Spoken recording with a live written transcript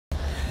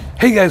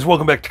Hey guys,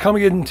 welcome back to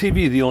Comic-Geddon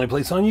TV, the only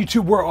place on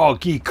YouTube where all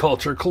geek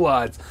culture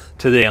collides.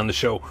 Today on the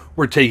show,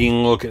 we're taking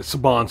a look at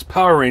Saban's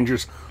Power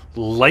Rangers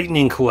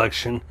Lightning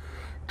Collection,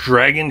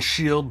 Dragon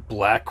Shield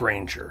Black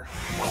Ranger.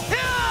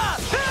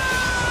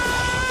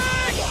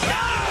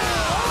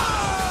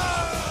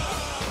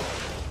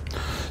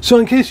 So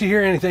in case you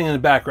hear anything in the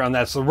background,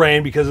 that's the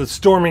rain because it's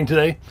storming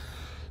today.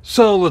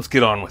 So let's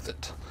get on with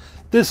it.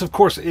 This, of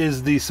course,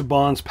 is the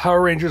Saban's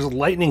Power Rangers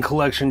Lightning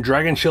Collection,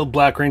 Dragon Shield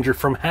Black Ranger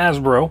from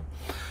Hasbro.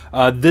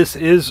 This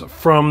is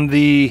from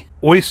the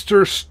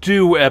Oyster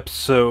Stew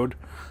episode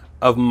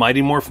of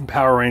Mighty Morphin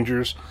Power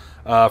Rangers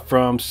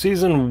from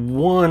Season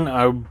 1,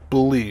 I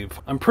believe.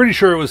 I'm pretty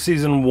sure it was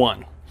Season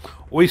 1.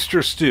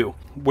 Oyster Stew,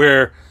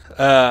 where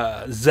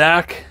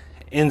Zack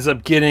ends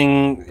up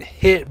getting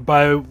hit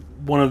by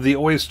one of the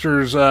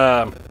Oyster's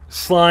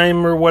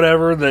slime or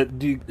whatever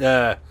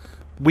that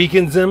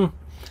weakens him.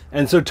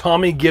 And so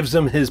Tommy gives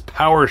him his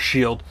power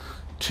shield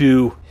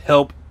to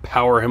help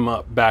power him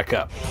up, back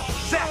up.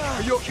 Zack,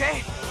 are you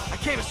okay? I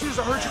came as soon as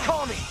I heard you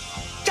call me.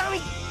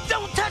 Tommy,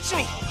 don't touch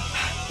me!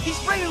 He's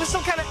spraying me with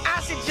some kind of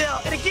acid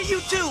gel. It'll get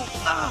you too.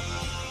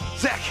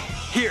 Zack,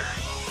 here,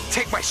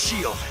 take my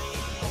shield.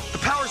 The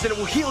powers in it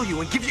will heal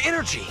you and give you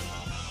energy.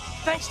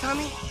 Thanks,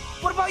 Tommy.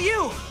 What about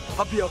you?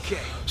 I'll be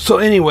okay. So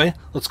anyway,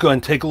 let's go ahead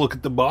and take a look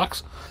at the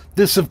box.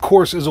 This, of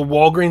course, is a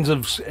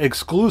Walgreens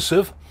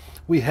exclusive.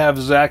 We have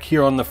Zack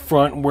here on the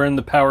front wearing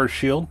the power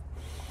shield.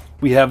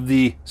 We have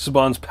the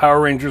Saban's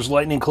Power Rangers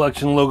Lightning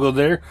Collection logo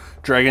there.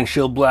 Dragon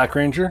Shield Black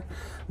Ranger.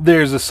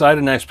 There's the side,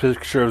 a nice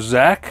picture of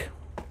Zack.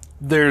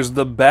 There's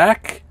the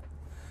back.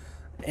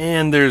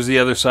 And there's the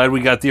other side.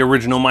 We got the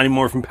original Mighty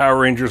Morphin Power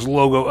Rangers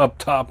logo up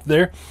top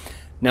there.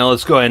 Now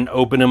let's go ahead and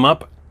open him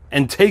up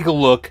and take a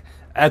look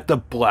at the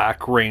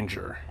Black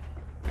Ranger.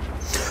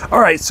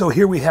 Alright, so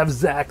here we have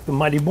Zack, the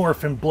Mighty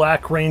Morphin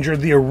Black Ranger,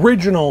 the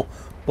original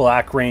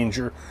Black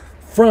Ranger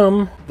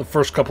from the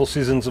first couple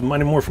seasons of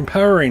Mighty Morphin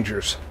Power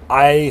Rangers.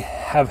 I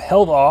have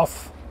held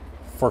off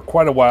for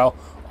quite a while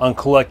on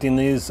collecting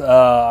these.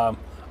 I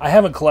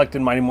haven't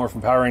collected Mighty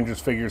Morphin Power Rangers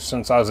figures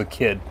since I was a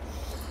kid.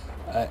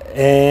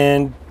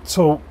 And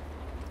so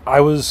I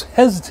was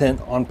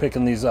hesitant on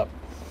picking these up.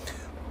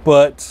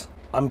 But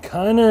I'm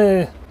kind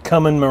of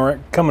coming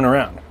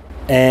around.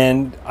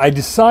 And I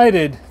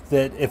decided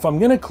that if I'm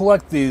going to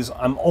collect these,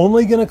 I'm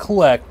only going to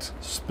collect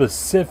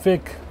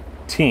specific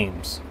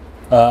teams.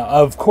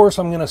 Of course,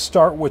 I'm going to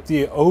start with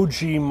the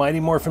OG Mighty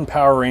Morphin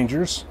Power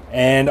Rangers,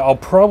 and I'll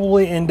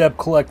probably end up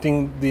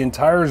collecting the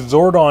entire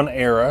Zordon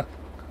era,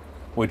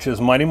 which is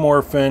Mighty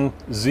Morphin,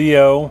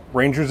 Zeo,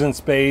 Rangers in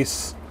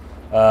Space,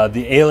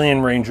 the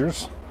Alien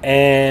Rangers,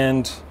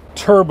 and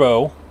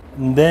Turbo.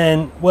 And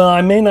then, well,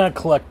 I may not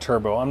collect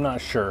Turbo, I'm not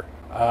sure.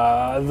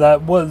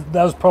 That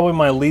was probably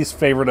my least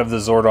favorite of the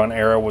Zordon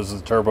era, was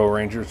the Turbo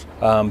Rangers.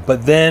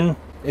 But then,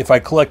 if I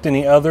collect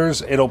any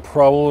others, it'll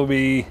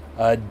probably be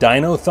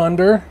Dino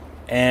Thunder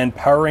and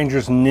Power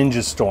Rangers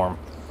Ninja Storm.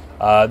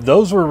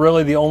 Those were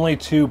really the only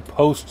two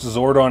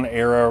post-Zordon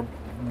era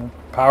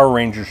Power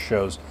Rangers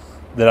shows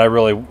that I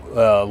really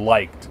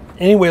liked.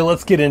 Anyway,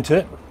 let's get into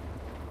it.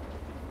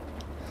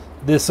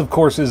 This, of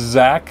course, is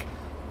Zack,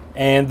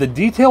 and the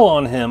detail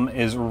on him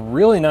is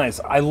really nice.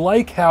 I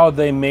like how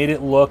they made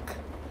it look,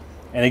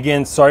 and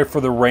again, sorry for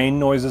the rain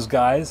noises,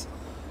 guys.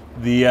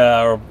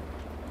 The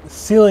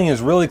ceiling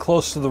is really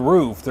close to the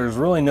roof. There's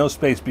really no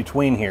space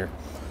between here,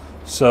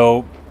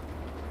 so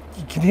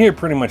you can hear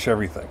pretty much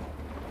everything.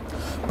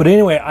 But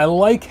anyway, I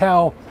like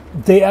how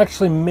they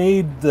actually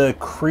made the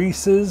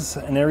creases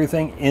and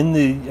everything in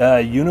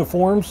the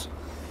uniforms,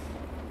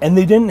 and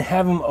they didn't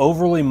have them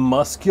overly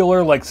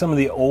muscular like some of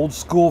the old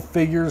school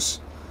figures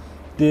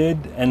did,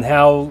 and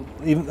how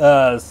even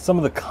some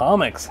of the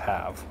comics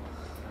have.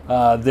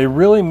 They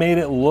really made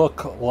it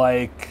look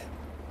like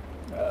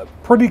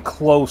pretty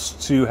close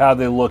to how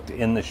they looked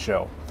in the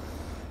show.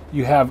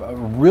 You have a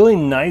really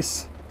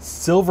nice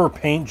silver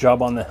paint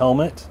job on the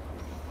helmet.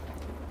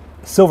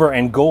 Silver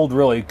and gold,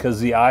 really,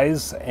 because the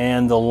eyes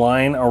and the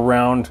line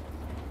around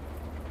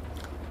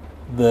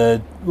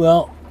the,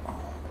 well,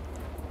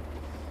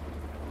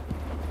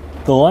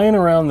 the line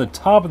around the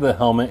top of the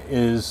helmet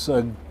is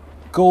a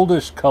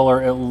goldish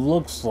color, it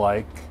looks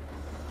like.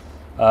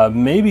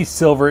 Maybe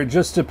silver, it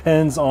just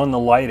depends on the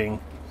lighting.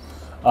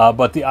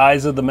 But the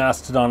eyes of the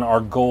Mastodon are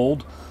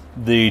gold.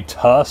 The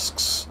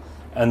tusks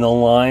and the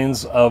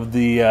lines of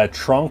the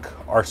trunk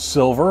are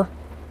silver.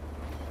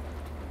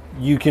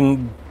 You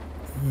can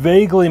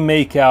vaguely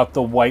make out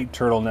the white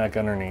turtleneck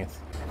underneath.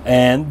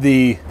 And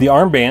the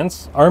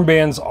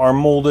armbands are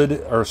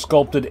molded or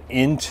sculpted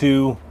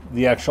into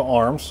the actual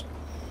arms.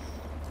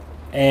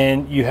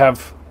 And you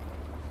have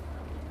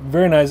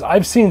very nice.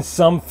 I've seen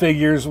some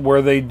figures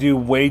where they do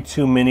way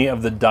too many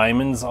of the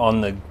diamonds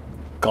on the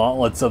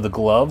gauntlets of the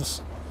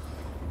gloves.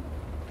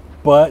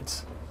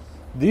 But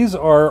these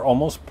are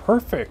almost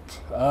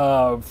perfect.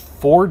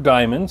 4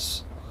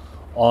 diamonds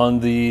on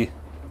the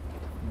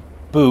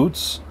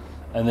boots,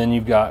 and then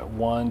you've got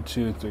 1,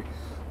 2, 3,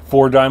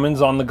 4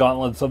 diamonds on the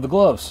gauntlets of the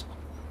gloves,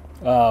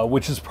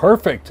 which is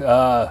perfect.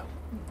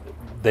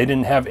 They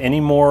didn't have any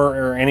more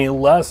or any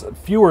less,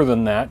 fewer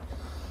than that.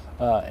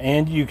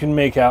 And you can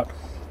make out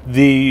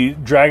the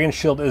dragon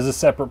shield is a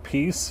separate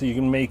piece, so you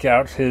can make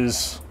out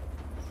his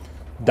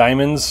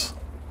diamonds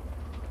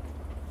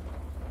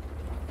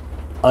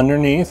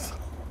underneath,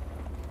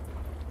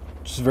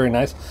 which is very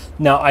nice.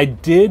 Now, I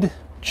did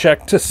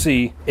check to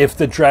see if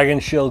the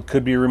dragon shield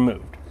could be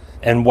removed,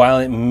 and while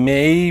it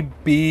may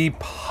be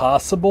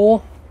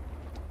possible,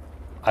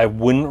 I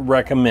wouldn't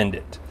recommend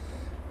it,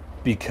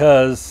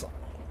 because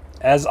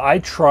as I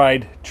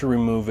tried to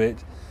remove it,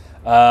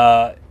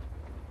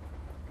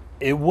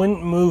 it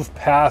wouldn't move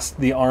past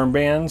the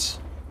armbands,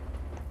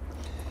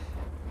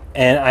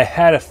 and I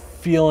had a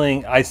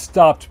feeling, I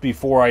stopped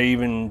before I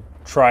even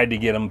tried to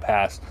get them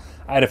past.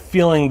 I had a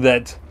feeling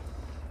that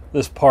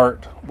this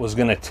part was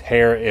going to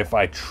tear if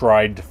I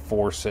tried to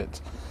force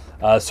it,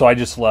 so I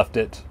just left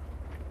it.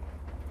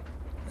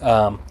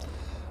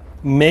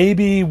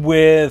 Maybe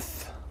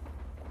with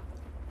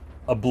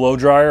a blow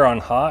dryer on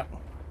hot,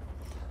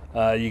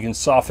 you can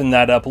soften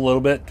that up a little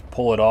bit to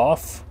pull it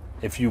off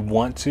if you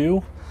want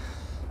to.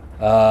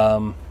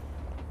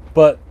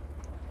 But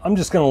I'm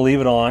just going to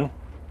leave it on.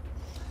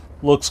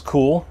 Looks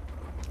cool.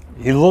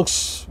 He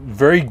looks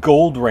very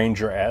Gold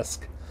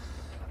Ranger-esque.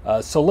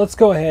 So let's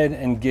go ahead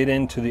and get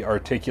into the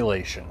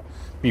articulation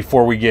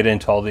before we get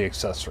into all the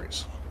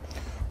accessories.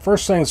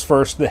 First things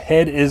first, the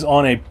head is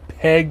on a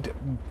peg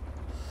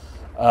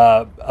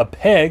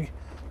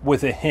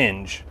with a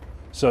hinge.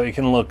 So it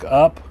can look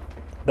up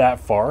that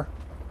far,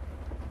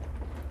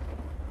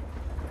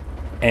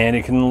 and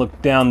it can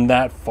look down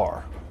that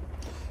far.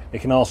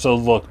 It can also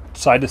look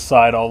side to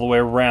side all the way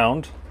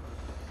around.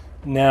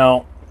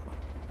 Now,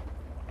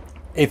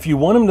 if you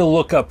want him to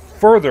look up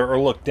further or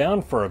look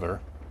down further,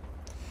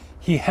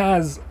 he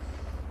has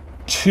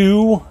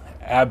 2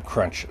 ab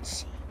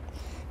crunches.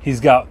 He's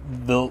got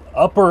the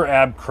upper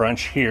ab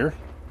crunch here,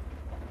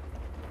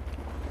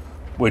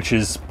 which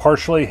is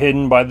partially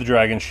hidden by the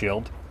dragon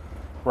shield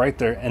right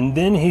there. And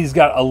then he's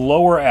got a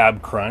lower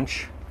ab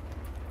crunch,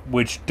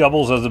 which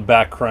doubles as a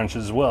back crunch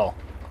as well,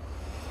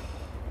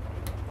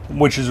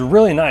 which is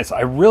really nice.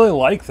 I really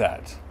like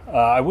that.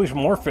 I wish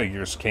more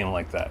figures came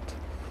like that.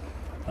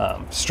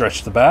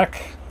 Stretch the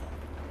back,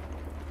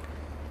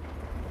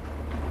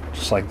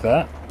 just like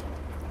that,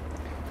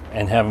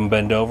 and have them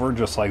bend over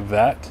just like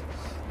that.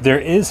 There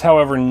is,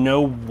 however,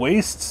 no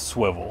waist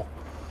swivel,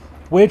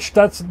 which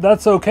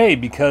that's okay,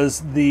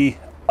 because the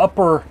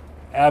upper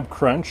ab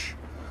crunch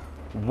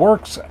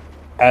works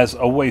as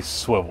a waist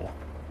swivel,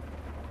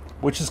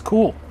 which is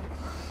cool.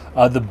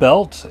 The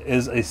belt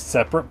is a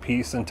separate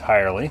piece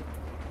entirely.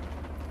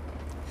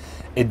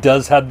 It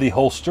does have the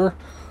holster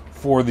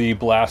for the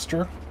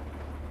blaster.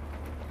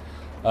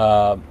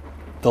 The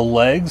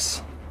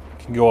legs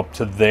can go up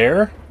to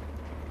there.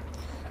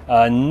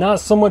 Not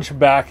so much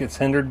back, it's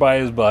hindered by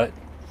his butt.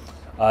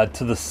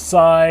 To the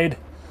side,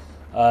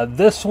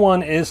 this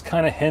one is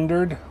kind of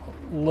hindered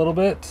a little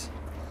bit.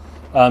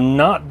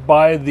 Not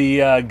by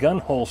the gun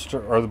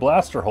holster or the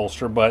blaster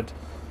holster, but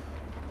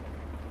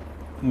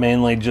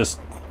mainly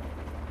just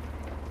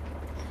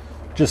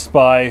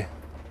by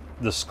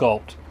the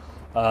sculpt.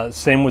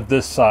 Same with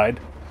this side.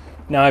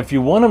 Now, if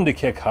you want them to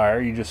kick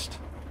higher, you just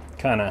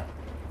kind of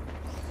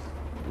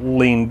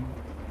lean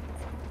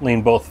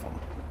both of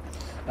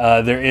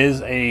them. There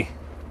is a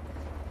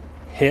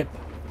hip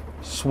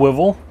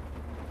swivel,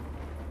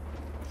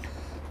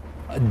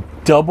 a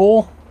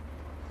double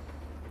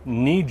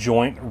knee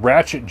joint,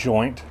 ratchet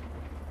joint,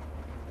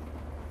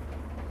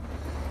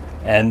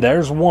 and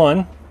there's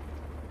one.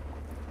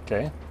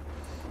 Okay,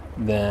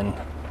 then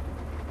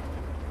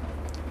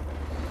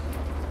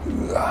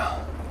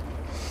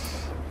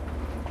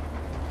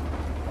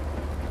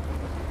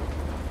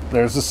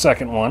there's the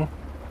second one.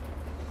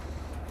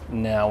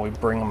 Now we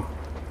bring them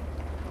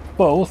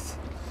both.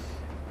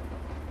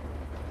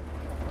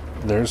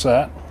 There's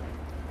that.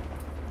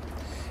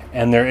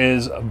 And there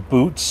is a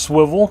boot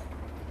swivel,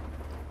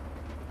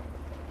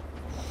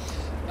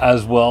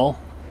 as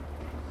well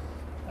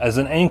as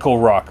an ankle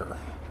rocker.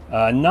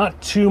 Not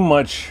too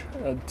much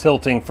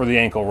tilting for the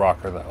ankle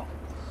rocker,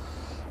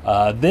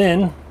 though.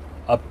 Then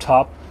up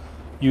top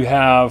you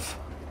have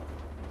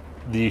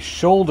the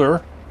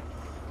shoulder,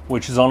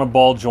 which is on a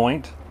ball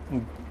joint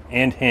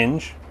and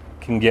hinge,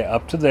 can get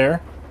up to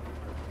there.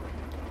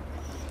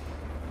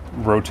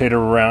 Rotate it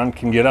around,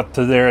 can get up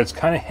to there. It's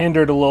kind of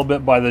hindered a little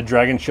bit by the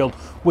dragon shield,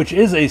 which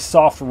is a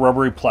soft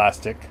rubbery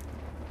plastic.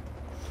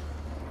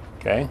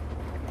 Okay,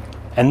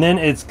 and then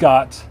it's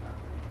got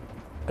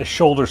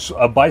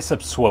a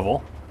bicep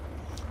swivel.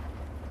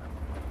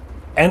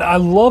 And I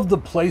love the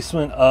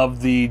placement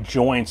of the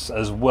joints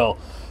as well,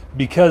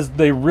 because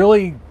they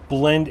really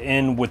blend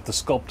in with the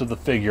sculpt of the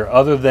figure,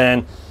 other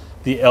than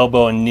the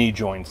elbow and knee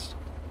joints.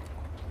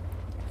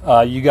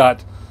 You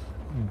got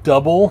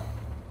double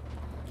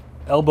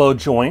elbow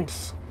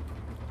joints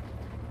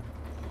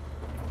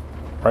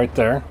right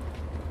there.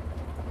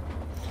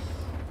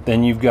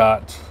 Then you've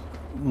got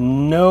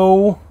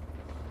no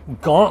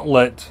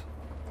gauntlet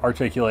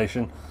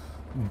articulation,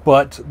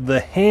 but the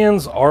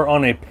hands are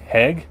on a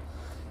peg,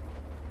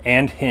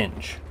 and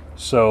hinge.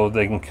 So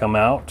they can come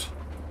out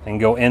and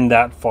go in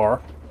that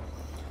far.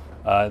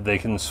 They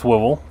can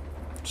swivel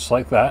just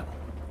like that.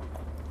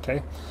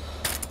 Okay.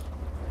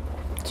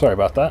 Sorry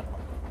about that.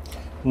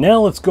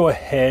 Now let's go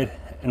ahead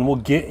and we'll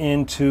get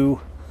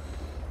into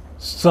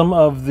some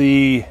of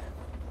the,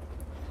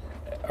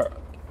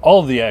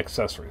 all of the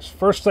accessories.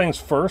 First things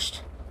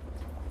first,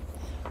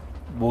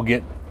 we'll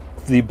get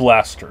the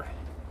blaster.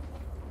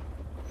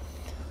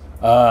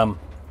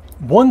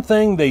 One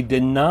thing they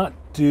did not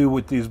do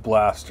with these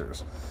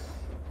blasters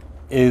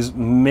is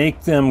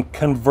make them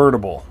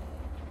convertible.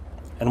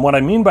 And what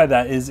I mean by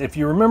that is, if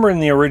you remember in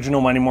the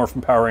original Mighty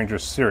Morphin Power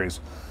Rangers series,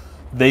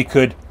 they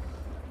could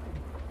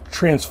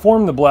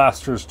transform the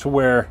blasters to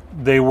where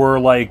they were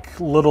like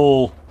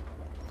little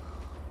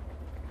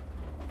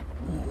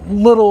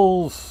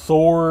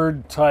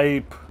sword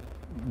type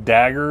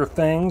dagger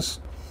things.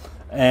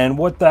 And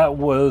what that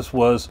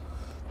was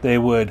they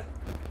would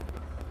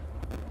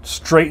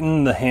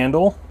straighten the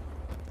handle,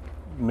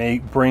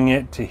 bring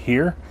it to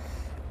here,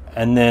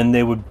 and then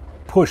they would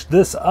push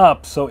this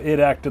up so it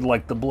acted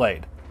like the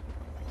blade.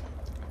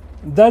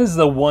 That is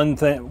the one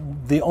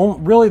thing,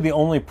 really the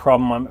only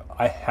problem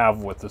I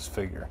have with this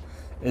figure,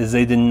 is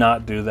they did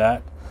not do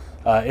that.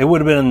 It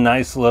would have been a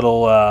nice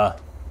little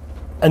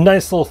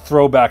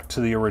throwback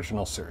to the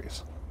original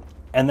series.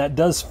 And that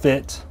does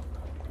fit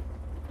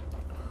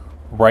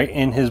right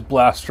in his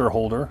blaster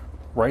holder,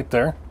 right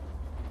there.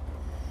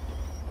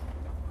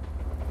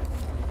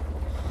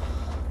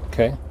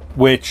 Okay,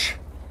 which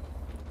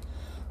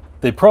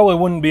they probably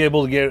wouldn't be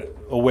able to get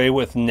away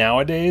with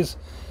nowadays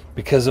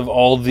because of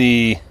all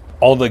the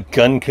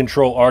gun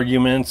control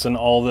arguments and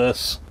all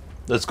this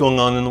that's going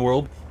on in the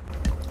world.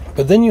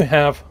 But then you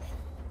have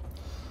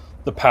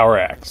the power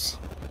axe.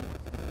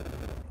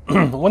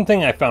 One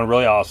thing I found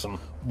really awesome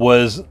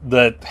was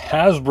that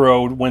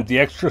Hasbro went the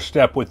extra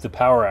step with the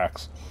power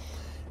axe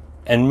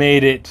and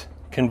made it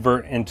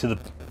convert into the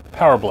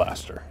power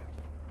blaster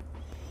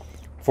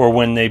for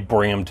when they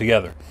bring them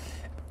together.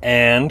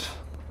 And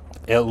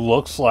it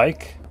looks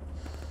like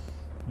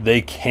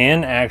they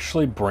can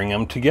actually bring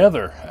them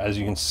together. As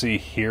you can see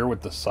here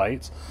with the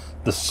sights,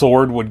 the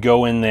sword would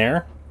go in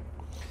there.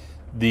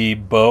 The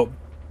bow,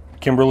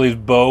 Kimberly's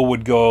bow,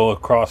 would go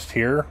across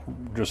here,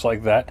 just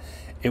like that.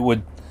 It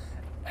would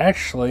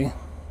actually,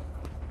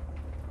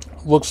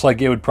 looks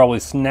like it would probably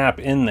snap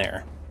in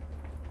there.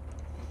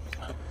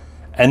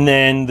 And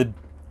then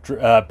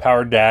the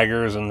power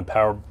daggers and the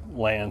power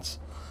lance.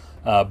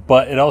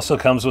 But it also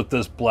comes with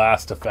this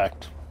blast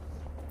effect.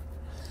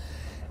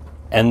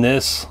 And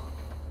this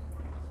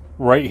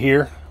right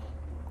here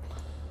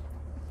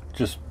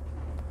just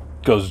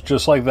goes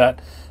just like that.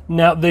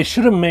 Now they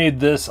should have made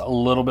this a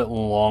little bit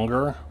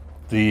longer,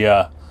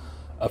 the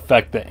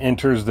effect that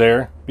enters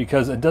there,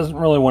 because it doesn't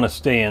really want to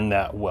stay in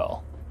that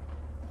well.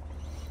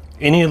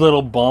 Any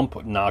little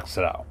bump knocks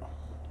it out.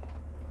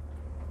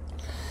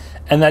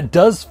 And that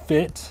does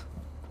fit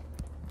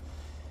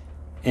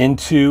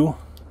into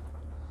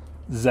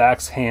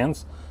Zack's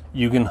hands.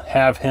 You can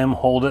have him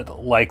hold it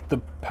like the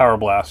power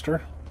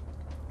blaster,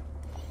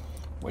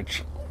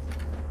 which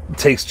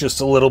takes just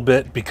a little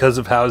bit because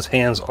of how his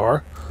hands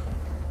are.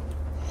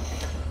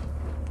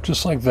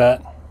 Just like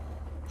that.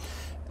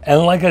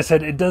 And like I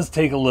said, it does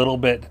take a little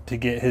bit to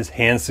get his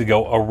hands to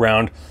go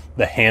around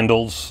the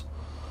handles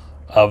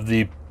of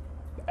the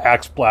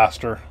axe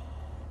blaster.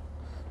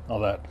 All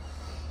that.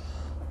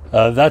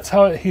 That's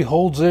how he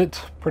holds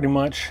it, pretty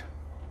much,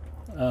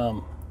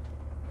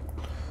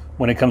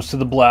 when it comes to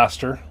the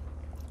blaster.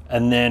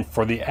 And then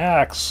for the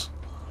axe,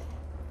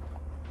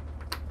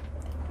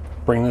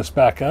 bring this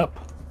back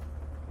up.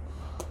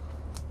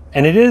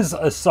 And it is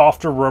a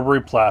softer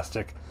rubbery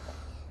plastic,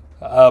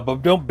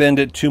 but don't bend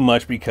it too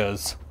much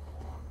because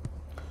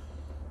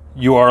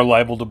you are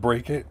liable to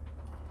break it.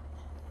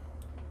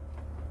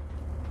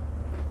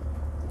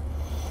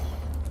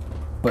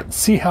 But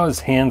see how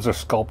his hands are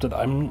sculpted?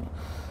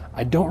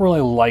 I don't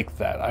really like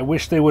that. I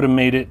wish they would have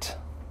made it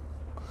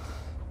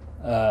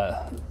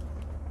a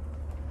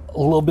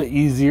little bit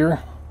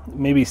easier.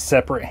 Maybe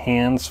separate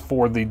hands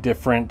for the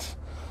different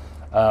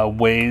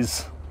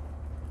ways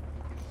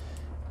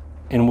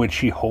in which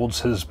he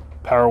holds his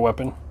power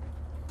weapon.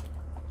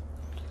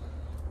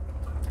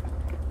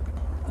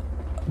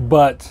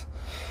 But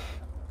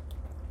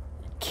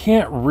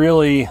can't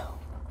really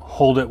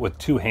hold it with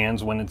two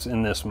hands when it's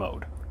in this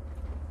mode.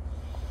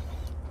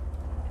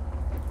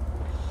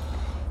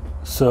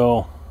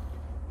 So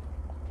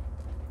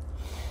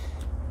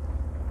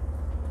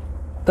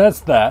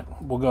that's that.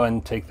 We'll go ahead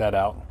and take that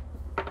out.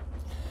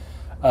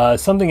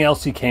 Something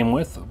else he came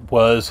with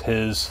was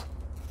his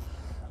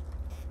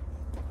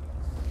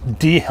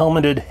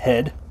de-helmeted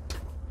head.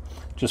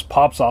 Just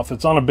pops off.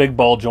 It's on a big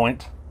ball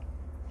joint.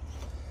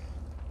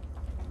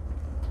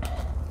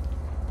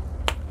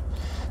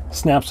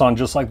 Snaps on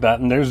just like that.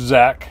 And there's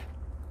Zack,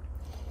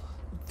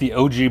 the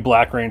OG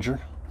Black Ranger.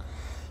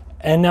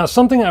 And now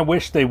something I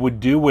wish they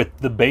would do with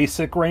the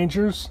basic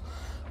Rangers,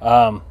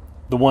 the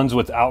ones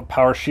without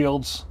power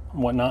shields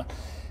and whatnot,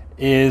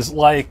 is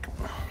like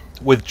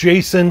with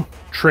Jason,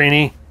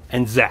 Trini,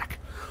 and Zack.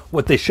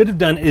 What they should have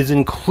done is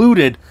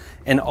included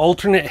an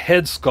alternate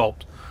head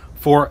sculpt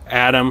for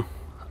Adam,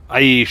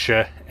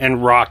 Aisha,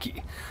 and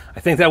Rocky. I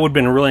think that would have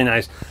been really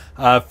nice.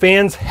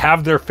 Fans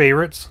have their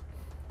favorites,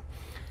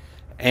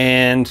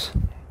 and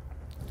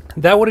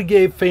that would have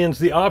gave fans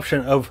the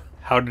option of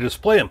how to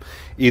display them.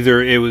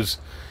 Either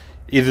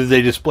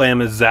they display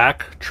them as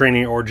Zack,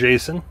 Trini, or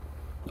Jason,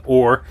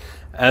 or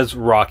as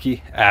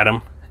Rocky,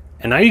 Adam,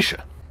 and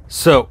Aisha.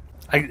 So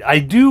I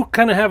do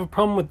kind of have a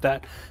problem with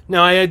that.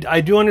 Now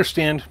I do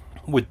understand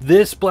with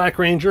this Black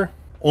Ranger,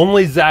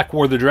 only Zack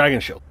wore the Dragon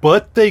Shield,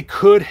 but they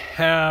could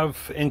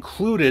have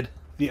included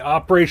the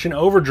Operation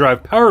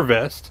Overdrive Power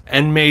Vest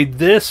and made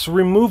this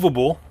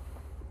removable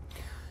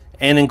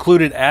and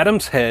included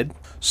Adam's head,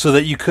 so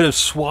that you could have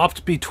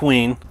swapped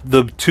between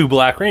the two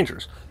Black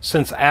Rangers.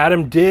 Since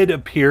Adam did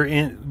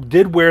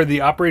wear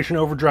the Operation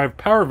Overdrive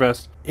Power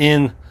Vest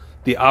in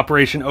the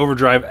Operation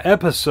Overdrive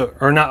episode,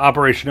 or not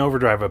Operation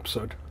Overdrive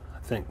episode, I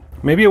think.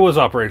 Maybe it was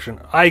Operation.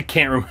 I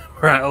can't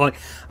remember.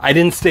 I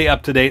didn't stay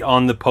up to date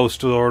on the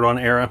post-Zordon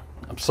era.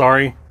 I'm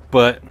sorry.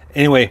 But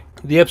anyway,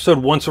 the episode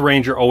Once a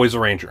Ranger, Always a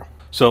Ranger.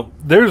 So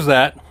there's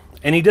that.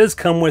 And he does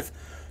come with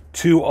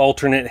 2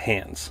 alternate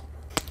hands.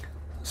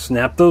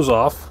 Snap those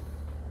off.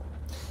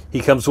 He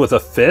comes with a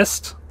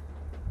fist,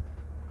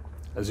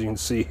 as you can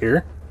see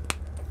here.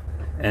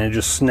 And it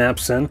just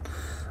snaps in.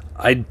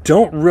 I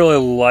don't really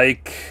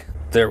like...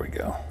 There we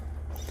go.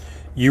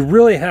 You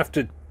really have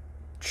to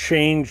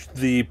change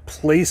the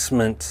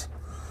placement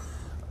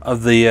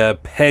of the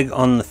peg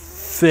on the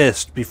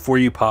fist before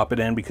you pop it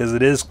in, because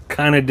it is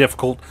kind of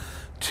difficult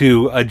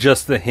to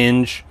adjust the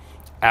hinge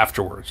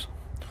afterwards.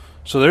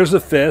 So there's the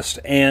fist,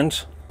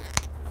 and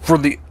for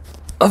the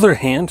other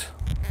hand,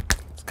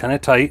 it's kind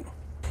of tight.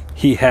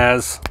 He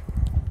has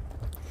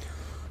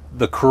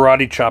the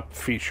karate chop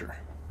feature,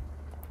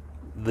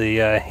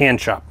 the hand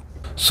chop.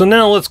 So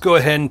now let's go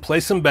ahead and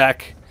place him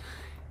back.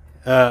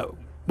 Well,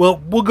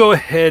 we'll go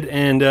ahead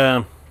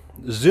and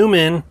zoom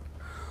in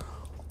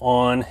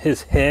on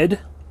his head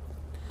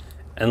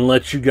and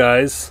let you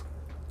guys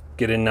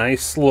get a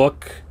nice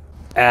look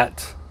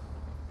at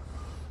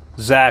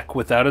Zack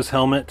without his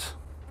helmet,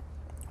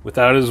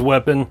 without his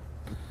weapon,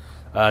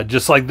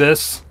 just like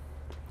this.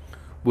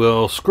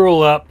 We'll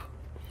scroll up,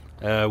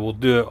 we'll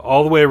do it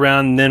all the way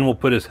around, and then we'll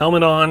put his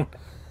helmet on,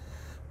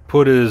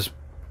 put his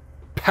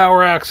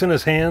power axe in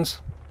his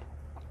hands,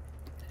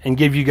 and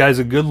give you guys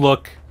a good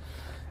look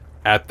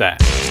at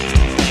that.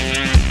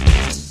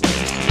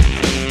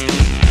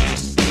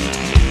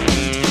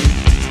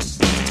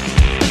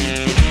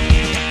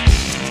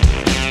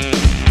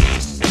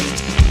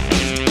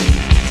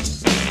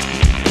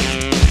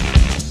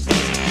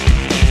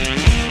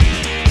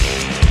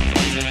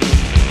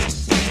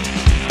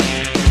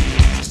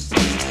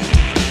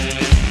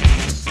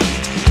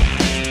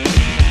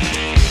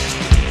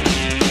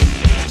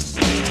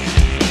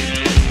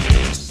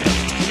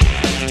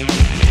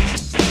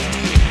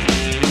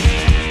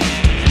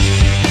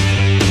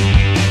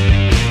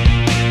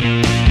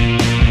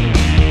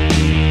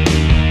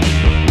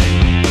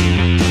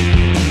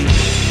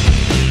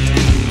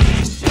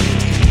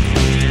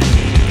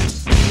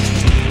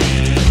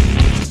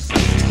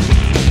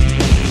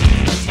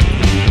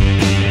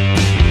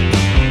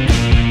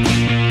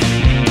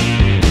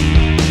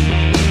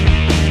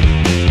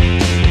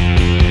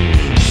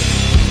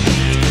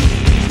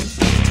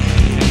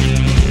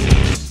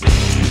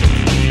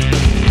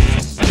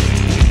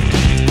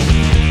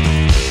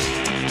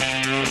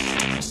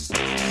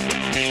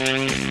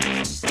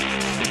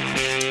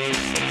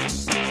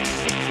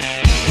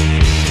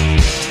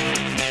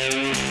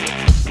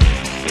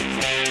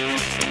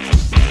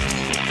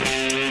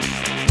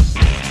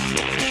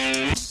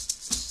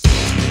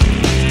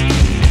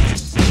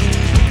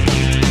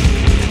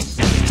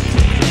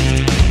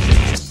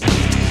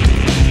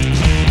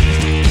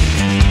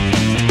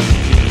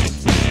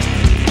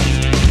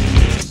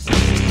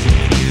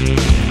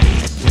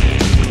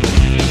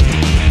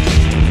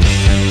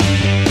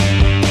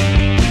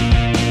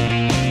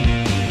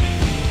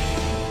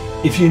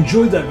 If you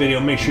enjoyed that video,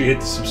 make sure you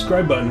hit the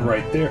subscribe button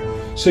right there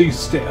so you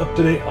stay up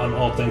to date on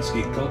all things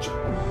geek culture.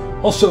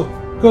 Also,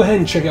 go ahead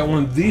and check out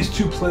one of these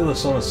 2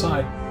 playlists on the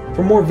side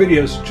for more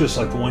videos just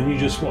like the one you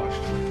just watched.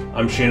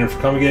 I'm Shannon for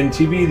Comic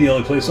TV, the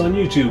only place on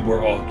YouTube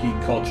where all geek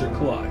culture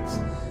collides.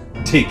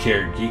 Take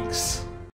care, geeks.